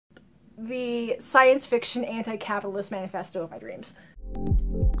the science fiction anti-capitalist manifesto of my dreams.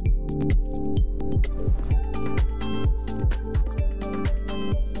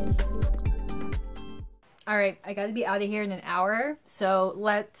 Alright, I gotta be out of here in an hour, so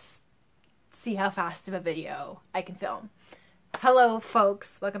let's see how fast of a video I can film. Hello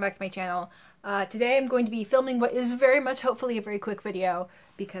folks, welcome back to my channel. Today I'm going to be filming what is very much hopefully a very quick video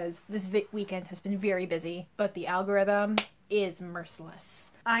because this weekend has been very busy, but the algorithm is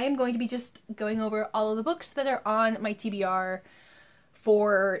merciless. I am going to be just going over all of the books that are on my TBR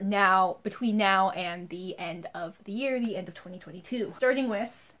for now, between now and the end of the year, the end of 2022. Starting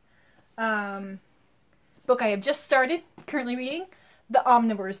with book I have just started, currently reading, The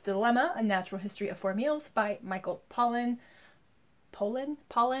Omnivores Dilemma, A Natural History of Four Meals by Michael Pollan.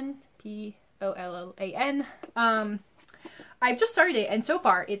 Pollan, P-O-L-L-A-N. I've just started it, and so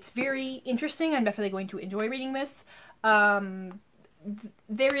far it's very interesting. I'm definitely going to enjoy reading this.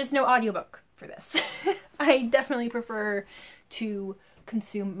 There is no audiobook for this. I definitely prefer to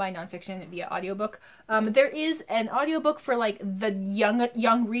consume my nonfiction via audiobook. There is an audiobook for like the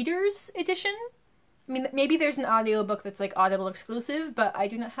young readers edition. I mean, maybe there's an audiobook that's like Audible exclusive, but I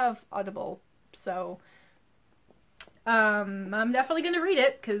do not have Audible, so I'm definitely gonna read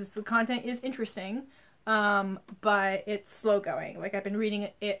it because the content is interesting, but it's slow going. Like, I've been reading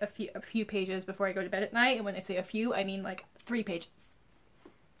it a few pages before I go to bed at night, and when I say a few, I mean like 3 pages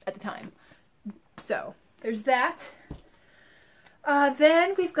at the time. So there's that.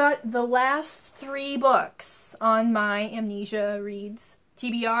 Then we've got the last 3 books on my Amnesia Reads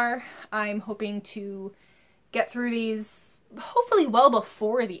TBR. I'm hoping to get through these hopefully well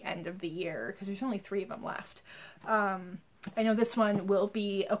before the end of the year because there's only 3 of them left. I know this one will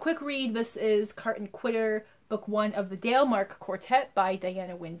be a quick read. This is Cwidder, Book 1 of the Dalemark Quartet by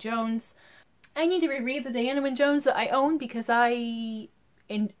Diana Wynne Jones. I need to reread the Diana Wynne Jones that I own because I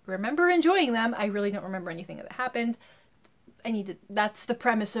remember enjoying them. I really don't remember anything that happened. That's the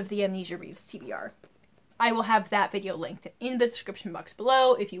premise of the Amnesia Reads TBR. I will have that video linked in the description box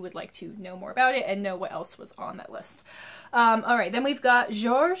below if you would like to know more about it and know what else was on that list. Alright, then we've got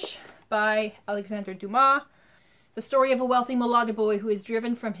Georges by Alexandre Dumas. The story of a wealthy mulatto boy who is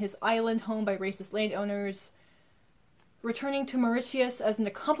driven from his island home by racist landowners. Returning to Mauritius as an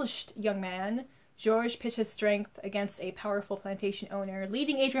accomplished young man, Georges pits his strength against a powerful plantation owner,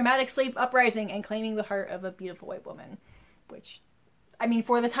 leading a dramatic slave uprising and claiming the heart of a beautiful white woman. Which, I mean,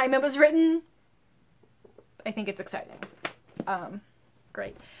 for the time it was written, I think it's exciting.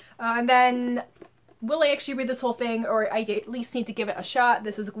 Great. And then, will I actually read this whole thing, or I at least need to give it a shot?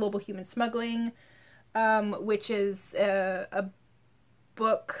 This is Global Human Smuggling, which is a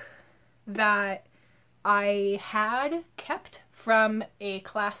book that I had kept from a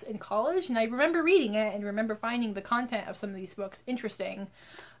class in college, and I remember reading it and remember finding the content of some of these books interesting,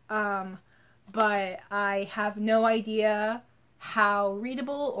 but I have no idea how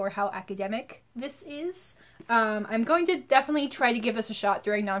readable or how academic this is. I'm going to definitely try to give this a shot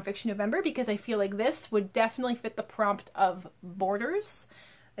during Nonfiction November because I feel like this would definitely fit the prompt of Borders.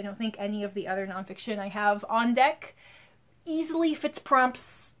 I don't think any of the other nonfiction I have on deck easily fits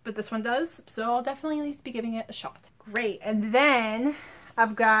prompts, but this one does, so I'll definitely at least be giving it a shot. Great, and then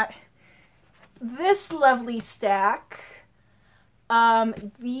I've got this lovely stack.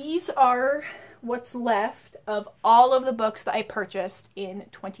 These are what's left of all of the books that I purchased in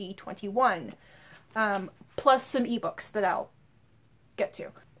 2021, plus some ebooks that I'll get to.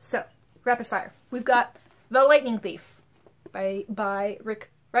 So, rapid fire. We've got The Lightning Thief by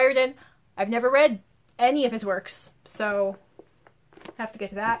Riordan. I've never read any of his works, so have to get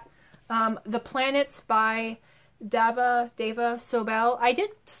to that. The Planets by Dava Sobel. I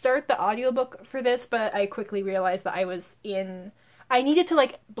did start the audiobook for this, but I quickly realized that I needed to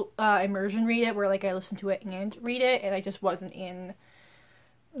like immersion read it, where like I listened to it and read it, and I just wasn't in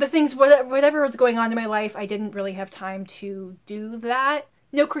the things, whatever was going on in my life, I didn't really have time to do that.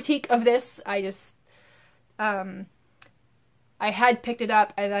 No critique of this, I just, I had picked it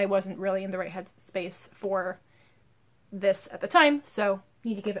up and I wasn't really in the right headspace for this at the time, so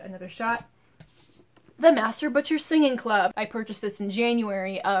need to give it another shot. The Master Butcher Singing Club. I purchased this in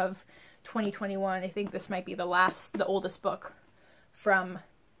January of 2021. I think this might be the oldest book from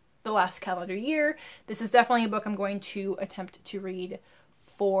the last calendar year. This is definitely a book I'm going to attempt to read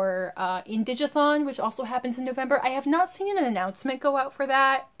for Indigathon, which also happens in November. I have not seen an announcement go out for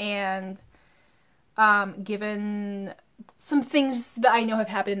that, and given some things that I know have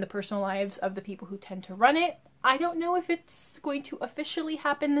happened in the personal lives of the people who tend to run it, I don't know if it's going to officially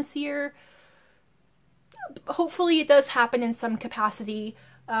happen this year. Hopefully it does happen in some capacity,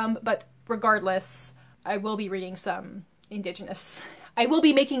 but regardless, I will be reading some Indigenous I will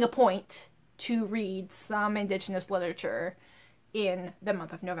be making a point to read some Indigenous literature in the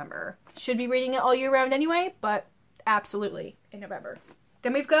month of November. Should be reading it all year round anyway, but absolutely in November.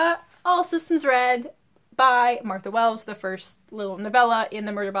 Then we've got All Systems Red by Martha Wells, the first little novella in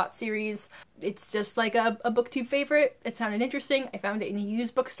the Murderbot series. It's just like a booktube favorite. It sounded interesting. I found it in a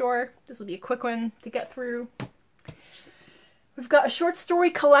used bookstore. This will be a quick one to get through. We've got a short story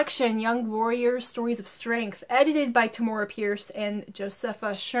collection, Young Warriors, Stories of Strength, edited by Tamora Pierce and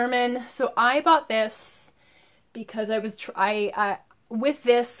Josepha Sherman. So I bought this because I was with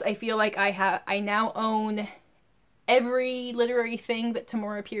this, I feel like I now own every literary thing that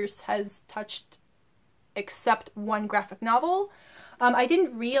Tamora Pierce has touched except one graphic novel. I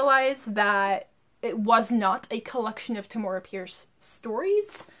didn't realize that it was not a collection of Tamora Pierce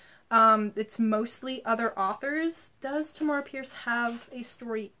stories. It's mostly other authors. Does Tamora Pierce have a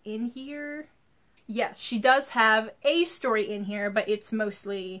story in here? Yes, she does have a story in here, but it's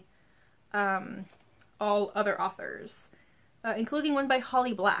mostly all other authors. Including one by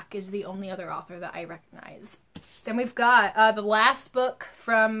Holly Black is the only other author that I recognize. Then we've got the last book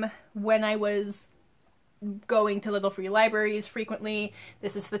from when I was going to Little Free Libraries frequently.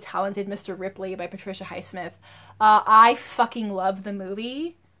 This is The Talented Mr. Ripley by Patricia Highsmith. I fucking love the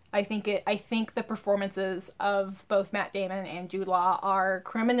movie. I think the performances of both Matt Damon and Jude Law are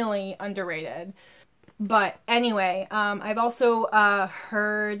criminally underrated. But anyway, I've also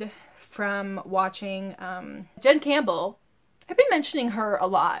heard from watching Jen Campbell. I've been mentioning her a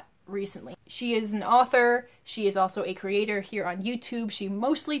lot recently. She is an author. She is also a creator here on YouTube. She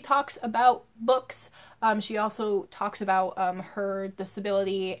mostly talks about books. She also talks about her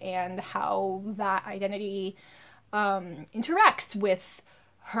disability and how that identity interacts with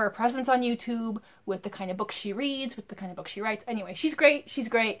her presence on YouTube, with the kind of books she reads, with the kind of books she writes. Anyway, she's great. She's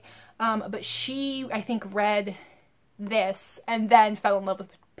great. But she, I think, read this and then fell in love with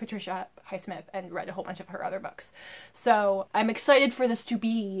Patricia Highsmith and read a whole bunch of her other books. So I'm excited for this to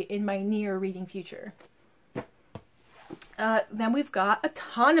be in my near reading future. Then we've got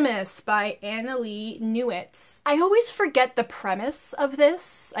Autonomous by Annalee Newitz. I always forget the premise of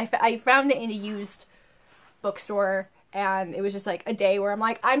this. I found it in a used bookstore, and it was just like a day where I'm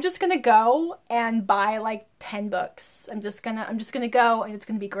like, I'm just gonna go and buy like 10 books. I'm just gonna go and it's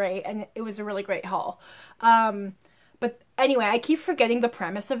gonna be great. And it was a really great haul. But anyway, I keep forgetting the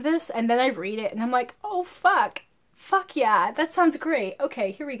premise of this, and then I read it and I'm like, oh fuck. Fuck yeah, that sounds great.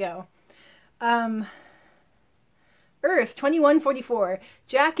 Okay, here we go. Earth 2144.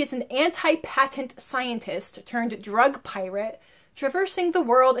 Jack is an anti-patent scientist turned drug pirate, traversing the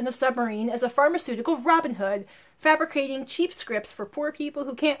world in a submarine as a pharmaceutical Robin Hood, fabricating cheap scripts for poor people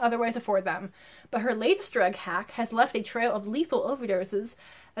who can't otherwise afford them. But her latest drug hack has left a trail of lethal overdoses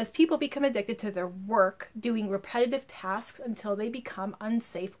as people become addicted to their work, doing repetitive tasks until they become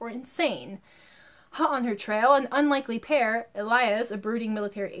unsafe or insane. Hot on her trail, an unlikely pair, Elias, a brooding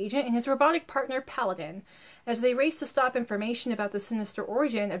military agent, and his robotic partner, Paladin. As they race to stop information about the sinister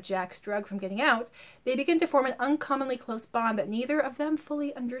origin of Jack's drug from getting out, they begin to form an uncommonly close bond that neither of them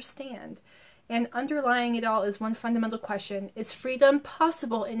fully understand. And underlying it all is one fundamental question: is freedom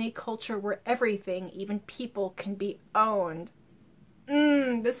possible in a culture where everything, even people, can be owned?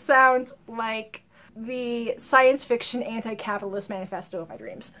 This sounds like the science fiction anti-capitalist manifesto of my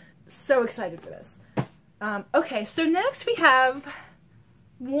dreams. So excited for this. Okay, so next we have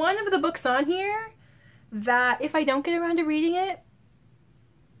one of the books on here that if I don't get around to reading it,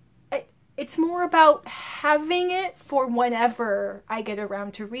 it's more about having it for whenever I get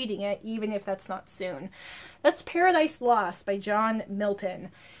around to reading it, even if that's not soon. That's Paradise Lost by John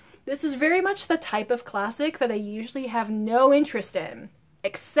Milton. This is very much the type of classic that I usually have no interest in,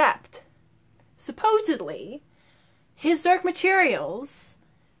 except, supposedly, His Dark Materials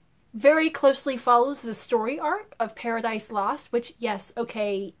very closely follows the story arc of Paradise Lost, which, yes,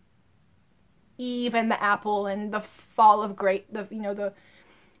 okay, Eve and the apple and the fall of the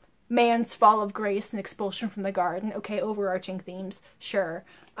man's fall of grace and expulsion from the garden, okay, overarching themes, sure.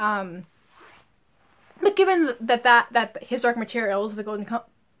 But given that His Dark Materials, the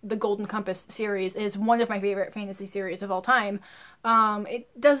Golden Compass series, is one of my favorite fantasy series of all time, it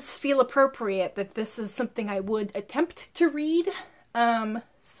does feel appropriate that this is something I would attempt to read. But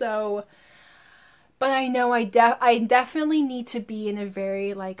I know I definitely need to be in a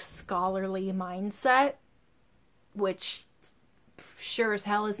very, like, scholarly mindset, which sure as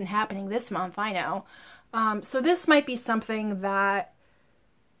hell isn't happening this month, I know. So this might be something that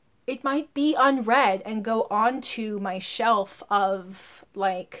it might be unread and go onto my shelf of,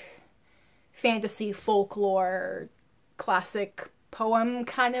 like, fantasy, folklore, classic poem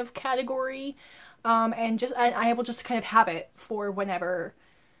kind of category. and I will just kind of have it for whenever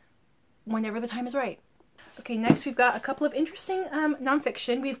the time is right. Okay, next we've got a couple of interesting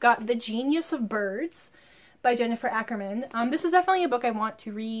nonfiction. We've got The Genius of Birds by Jennifer Ackerman. This is definitely a book I want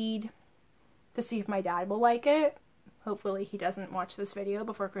to read to see if my dad will like it. Hopefully he doesn't watch this video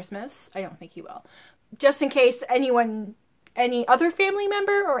before Christmas. I don't think he will. Just in case any other family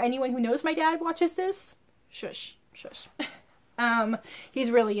member or anyone who knows my dad watches this, shush, shush. He's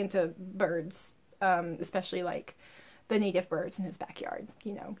really into birds, especially like the native birds in his backyard.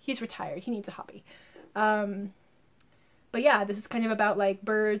 You know, he's retired. He needs a hobby. But yeah, this is kind of about like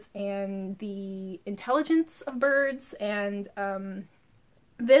birds and the intelligence of birds, and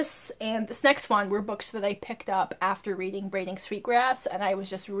this and this next one were books that I picked up after reading Braiding Sweetgrass, and I was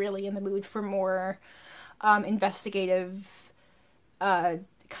just really in the mood for more investigative,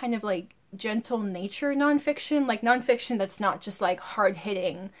 kind of like gentle nature nonfiction, like nonfiction that's not just like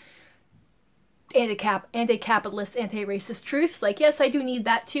hard-hitting anti-capitalist, anti-racist truths. Like, yes, I do need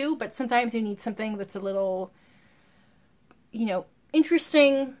that too, but sometimes you need something that's a little, you know,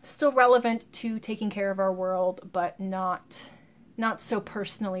 interesting, still relevant to taking care of our world, but not so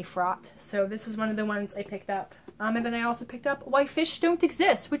personally fraught. So this is one of the ones I picked up. And then I also picked up Why Fish Don't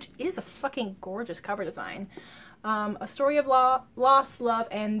Exist, which is a fucking gorgeous cover design. A Story of Loss, Love,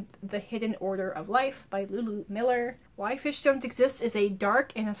 and the Hidden Order of Life by Lulu Miller. Why Fish Don't Exist is a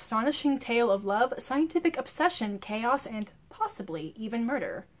dark and astonishing tale of love, scientific obsession, chaos, and possibly even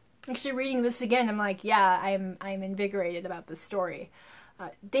murder. Actually, reading this again, I'm like, yeah, I'm invigorated about this story.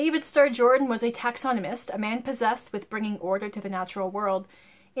 David Starr Jordan was a taxonomist, a man possessed with bringing order to the natural world.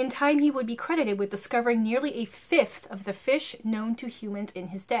 In time, he would be credited with discovering nearly a fifth of the fish known to humans in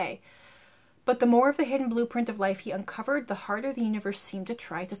his day. But the more of the hidden blueprint of life he uncovered, the harder the universe seemed to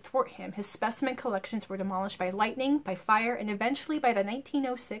try to thwart him. His specimen collections were demolished by lightning, by fire, and eventually by the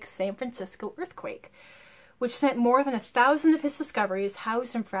 1906 San Francisco earthquake, which sent more than 1,000 of his discoveries,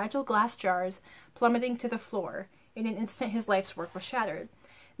 housed in fragile glass jars, plummeting to the floor. In an instant, his life's work was shattered.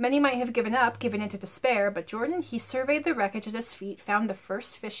 Many might have given up, given into despair, but Jordan, he surveyed the wreckage at his feet, found the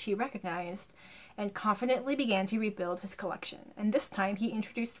first fish he recognized, and confidently began to rebuild his collection. And this time he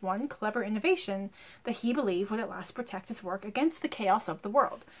introduced one clever innovation that he believed would at last protect his work against the chaos of the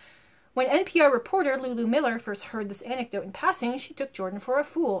world. When NPR reporter Lulu Miller first heard this anecdote in passing, she took Jordan for a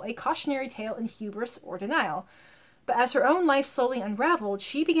fool, a cautionary tale in hubris or denial. But as her own life slowly unraveled,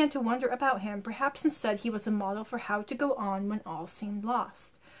 she began to wonder about him. Perhaps instead he was a model for how to go on when all seemed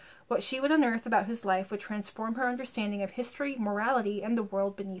lost. What she would unearth about his life would transform her understanding of history, morality, and the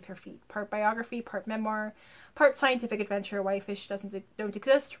world beneath her feet. Part biography, part memoir, part scientific adventure. Why Fish Don't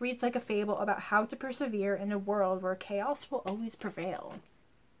Exist reads like a fable about how to persevere in a world where chaos will always prevail.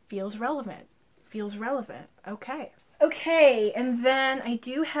 Feels relevant. Feels relevant. Okay. Okay, and then I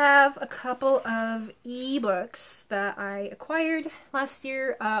do have a couple of ebooks that I acquired last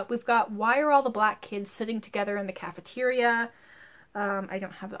year. We've got Why Are All the Black Kids Sitting Together in the Cafeteria? I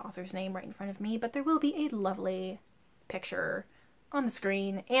don't have the author's name right in front of me, but there will be a lovely picture on the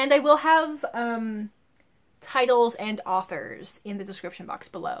screen. And I will have titles and authors in the description box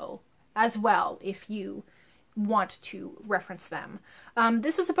below as well, if you want to reference them.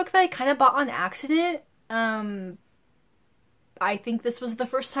 This is a book that I kind of bought on accident. I think this was the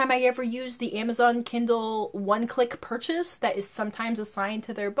first time I ever used the Amazon Kindle one-click purchase that is sometimes assigned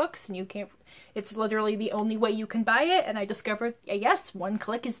to their books, and you can't, it's literally the only way you can buy it, and I discovered, yes, one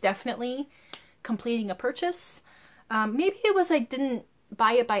click is definitely completing a purchase. Maybe it was I didn't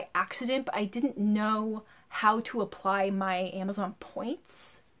buy it by accident, but I didn't know how to apply my Amazon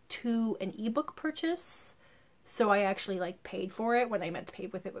points to an ebook purchase, so I actually like paid for it when I meant to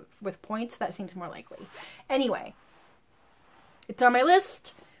pay with points. That seems more likely. Anyway. It's on my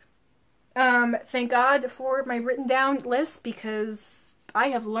list. Thank God for my written down list, because I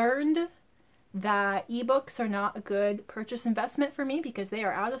have learned that ebooks are not a good purchase investment for me because they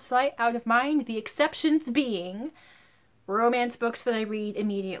are out of sight, out of mind. The exceptions being romance books that I read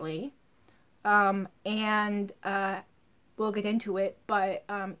immediately. We'll get into it, but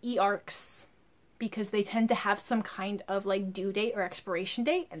e-arcs, because they tend to have some kind of like due date or expiration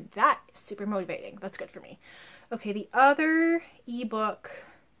date, and that is super motivating. That's good for me. Okay, the other ebook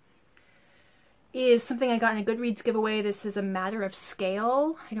is something I got in a Goodreads giveaway. This is A Matter of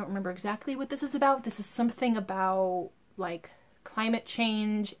Scale. I don't remember exactly what this is about. This is something about like climate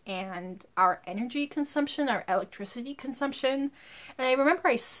change and our energy consumption, our electricity consumption. And I remember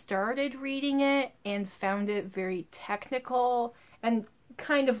I started reading it and found it very technical, and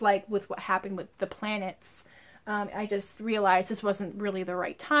kind of like with what happened with the planets. I just realized this wasn't really the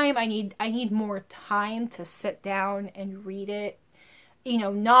right time. I need more time to sit down and read it you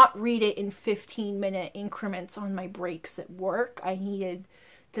know, not read it in 15-minute increments on my breaks at work. I needed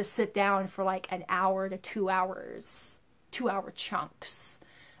to sit down for like an hour to 2 hours, 2-hour chunks.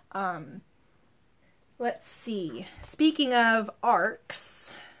 Let's see. Speaking of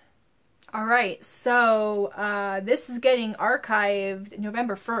arcs, all right, so this is getting archived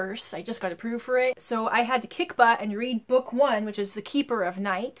November 1st. I just got approved for it. So I had to kick butt and read book 1, which is The Keeper of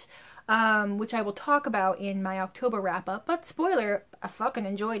Night, which I will talk about in my October wrap-up. But spoiler, I fucking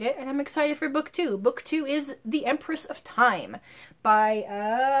enjoyed it, and I'm excited for book 2. Book 2 is The Empress of Time by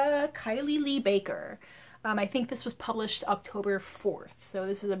Kylie Lee Baker. I think this was published October 4th, so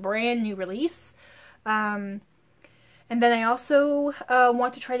this is a brand new release. And then I also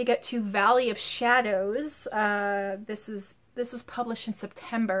want to try to get to Valley of Shadows. This was published in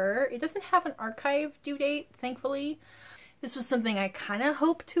September. It doesn't have an archive due date, thankfully. This was something I kind of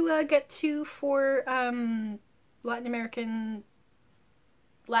hope to get to for Latin American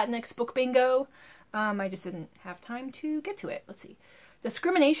Latinx book bingo. I just didn't have time to get to it. Let's see.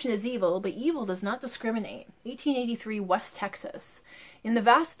 Discrimination is evil, but evil does not discriminate. 1883, West Texas. In the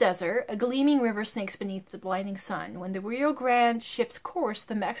vast desert, a gleaming river snakes beneath the blinding sun. When the Rio Grande shifts course,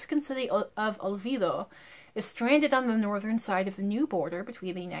 the Mexican city of Olvido is stranded on the northern side of the new border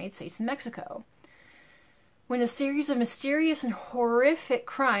between the United States and Mexico. When a series of mysterious and horrific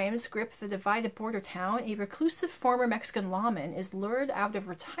crimes grip the divided border town, a reclusive former Mexican lawman is lured out of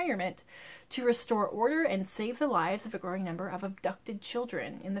retirement to restore order and save the lives of a growing number of abducted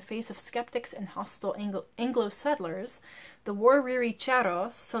children. In the face of skeptics and hostile Anglo settlers, the war-weary Charro,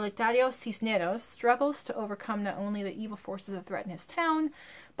 Solitario Cisneros, struggles to overcome not only the evil forces that threaten his town,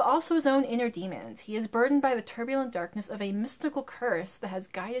 but also his own inner demons. He is burdened by the turbulent darkness of a mystical curse that has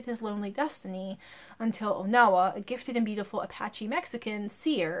guided his lonely destiny until Onawa, a gifted and beautiful Apache Mexican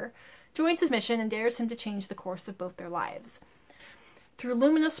seer, joins his mission and dares him to change the course of both their lives. Through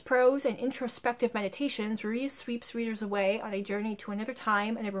luminous prose and introspective meditations, Ruiz sweeps readers away on a journey to another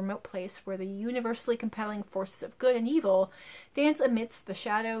time and a remote place where the universally compelling forces of good and evil dance amidst the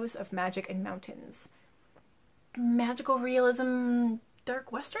shadows of magic and mountains. Magical realism,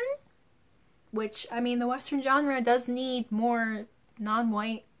 dark western? Which, I mean, the western genre does need more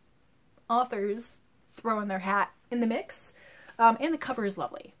non-white authors throwing their hat in the mix. And the cover is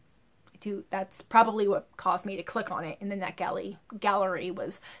lovely. That's probably what caused me to click on it in the Net Gallery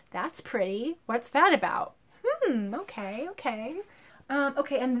was, that's pretty. What's that about? Okay. Okay,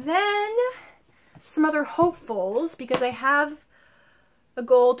 and then some other hopefuls, because I have a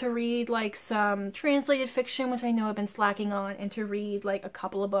goal to read like some translated fiction, which I know I've been slacking on, and to read like a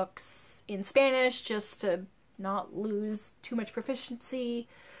couple of books in Spanish just to not lose too much proficiency.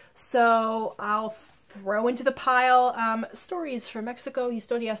 So I'll throw into the pile Stories from Mexico,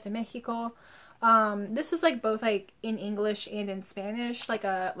 Historias de Mexico. This is like both like in English and in Spanish, like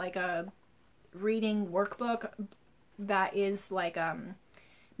a reading workbook that is like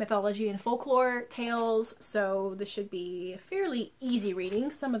mythology and folklore tales, so this should be fairly easy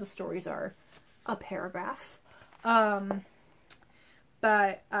reading. Some of the stories are a paragraph. Yeah,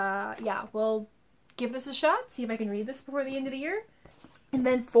 we'll give this a shot, see if I can read this before the end of the year. And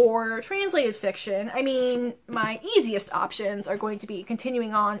then for translated fiction, I mean, my easiest options are going to be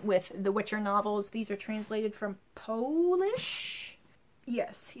continuing on with the Witcher novels. These are translated from Polish?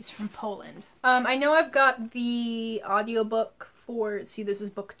 Yes, he's from Poland. I know I've got the audiobook for, see, this is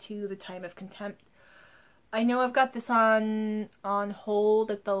book 2, The Time of Contempt. I know I've got this on hold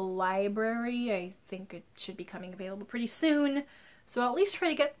at the library. I think it should be coming available pretty soon. So I'll at least try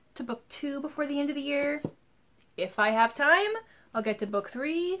to get to book 2 before the end of the year. If I have time, I'll get to book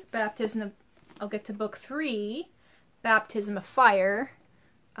 3, Baptism of Fire.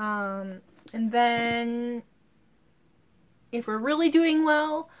 And then if we're really doing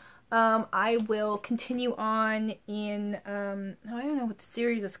well, I will continue on in, I don't know what the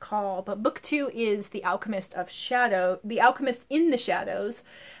series is called, but book 2 is The Alchemist in the Shadows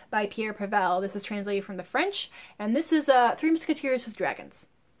by Pierre Pavel. This is translated from the French, and this is Three Musketeers with Dragons.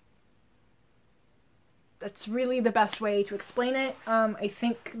 That's really the best way to explain it. I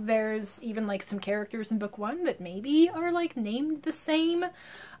think there's even like some characters in book 1 that maybe are like named the same.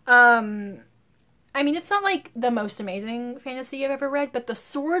 I mean, it's not like the most amazing fantasy I've ever read, but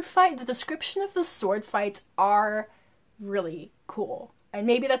the description of the sword fights are really cool. And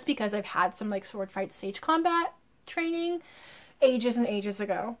maybe that's because I've had some like sword fight stage combat training ages and ages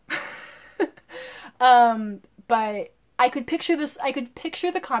ago. But I could picture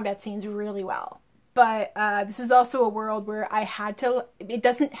the combat scenes really well. But this is also a world where I had to, it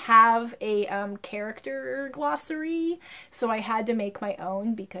doesn't have a character glossary, so I had to make my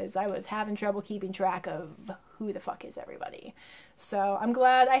own because I was having trouble keeping track of who the fuck is everybody. So I'm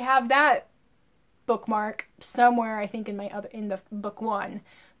glad I have that bookmark somewhere, I think in the book one.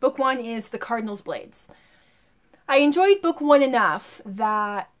 Book one is The Cardinal's Blades. I enjoyed book one enough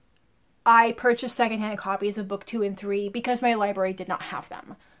that I purchased secondhand copies of book 2 and 3 because my library did not have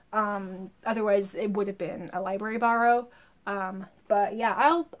them. Otherwise it would have been a library borrow. But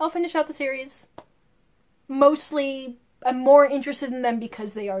yeah, I'll finish out the series. Mostly, I'm more interested in them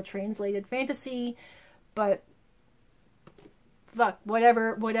because they are translated fantasy, but fuck,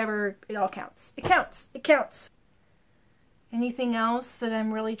 whatever, it all counts. It counts. Anything else that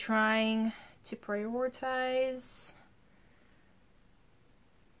I'm really trying to prioritize?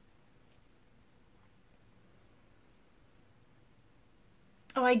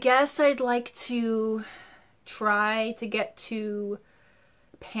 Oh, I guess I'd like to try to get to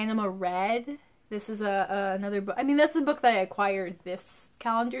Panama Red. This is another book. I mean, that's a book that I acquired this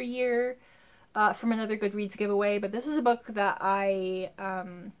calendar year from another Goodreads giveaway, but this is a book that I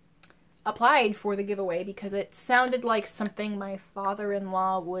applied for the giveaway because it sounded like something my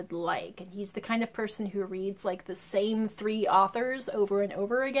father-in-law would like. And he's the kind of person who reads like the same 3 authors over and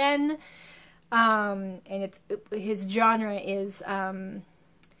over again. And his genre is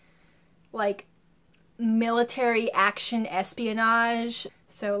like military action espionage.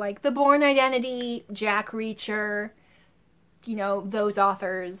 So like The Bourne Identity, Jack Reacher, you know, those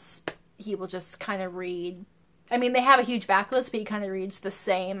authors, he will just kind of read. I mean, they have a huge backlist, but he kind of reads the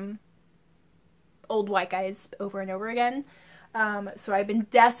same old white guys over and over again. So I've been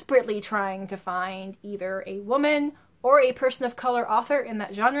desperately trying to find either a woman or a person of color author in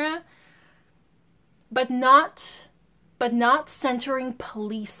that genre, but not centering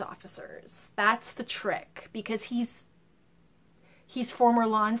police officers. That's the trick, because he's former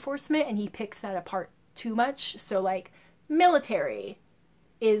law enforcement and he picks that apart too much. So like military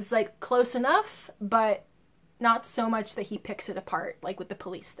is like close enough, but not so much that he picks it apart like with the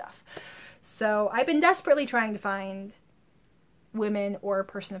police stuff. So I've been desperately trying to find women or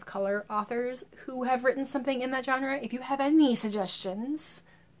person of color authors who have written something in that genre. If you have any suggestions,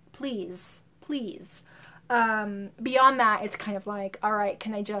 please. Beyond that, it's kind of like, all right,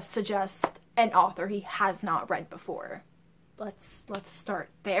 can I just suggest an author he has not read before? Let's start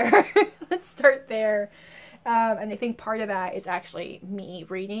there. Let's start there. And I think part of that is actually me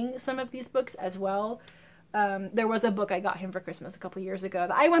reading some of these books as well. There was a book I got him for Christmas a couple years ago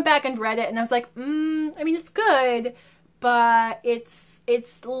that I went back and read it, and I was like, I mean, it's good, but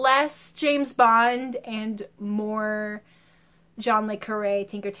it's less James Bond and more John Le Carré,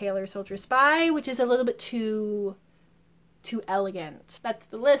 Tinker Tailor Soldier Spy, which is a little bit too elegant. That's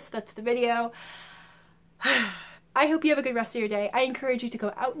the list, that's the video. I hope you have a good rest of your day. I encourage you to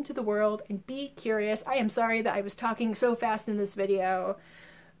go out into the world and be curious. I am sorry that I was talking so fast in this video.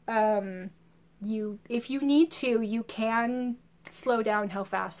 If you need to, you can slow down how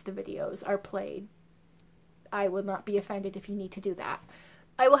fast the videos are played. I will not be offended if you need to do that.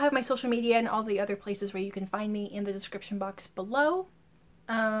 I will have my social media and all the other places where you can find me in the description box below.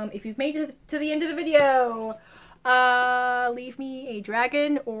 If you've made it to the end of the video, leave me a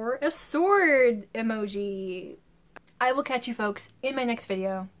dragon or a sword emoji. I will catch you folks in my next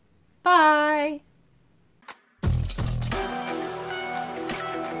video. Bye!